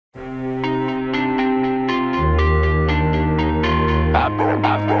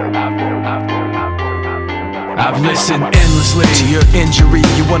I've listened endlessly to your injury.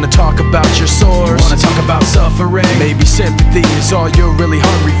 You wanna talk about your sores, you wanna talk about suffering. Maybe sympathy is all you're really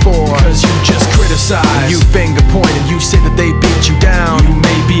hungry for, cause you just criticize, you finger point and you say that they beat you down. You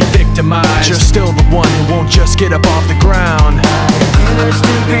may be victimized, you're still the one who won't just get up off the ground. I used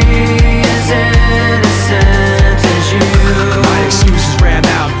to be as innocent as you. My excuses ran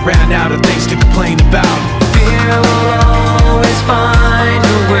out of things to complain about. Fear will always find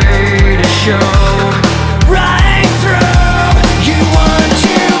a way to show right through. You want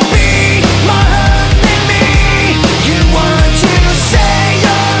to be more hurt than me. You want to say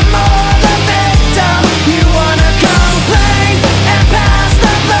you're more the victim. You wanna complain and pass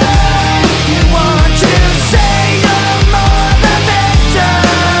the blame. You want to say you're more the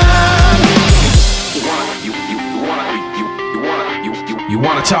victim. You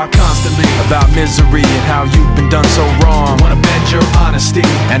wanna talk constantly about misery and how you've been done so wrong. You wanna bend your honesty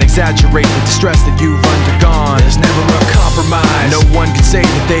and exaggerate the distress that you've undergone. There's never a compromise. No one can say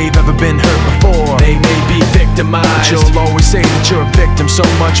that they've ever been hurt before. They may be victimized, you'll always say that you're a victim so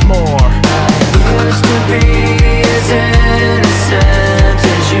much more. Used to be as innocent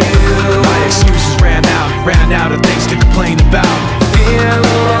as you. My excuses ran out of things to complain about. Fear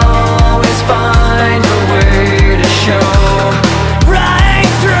will always find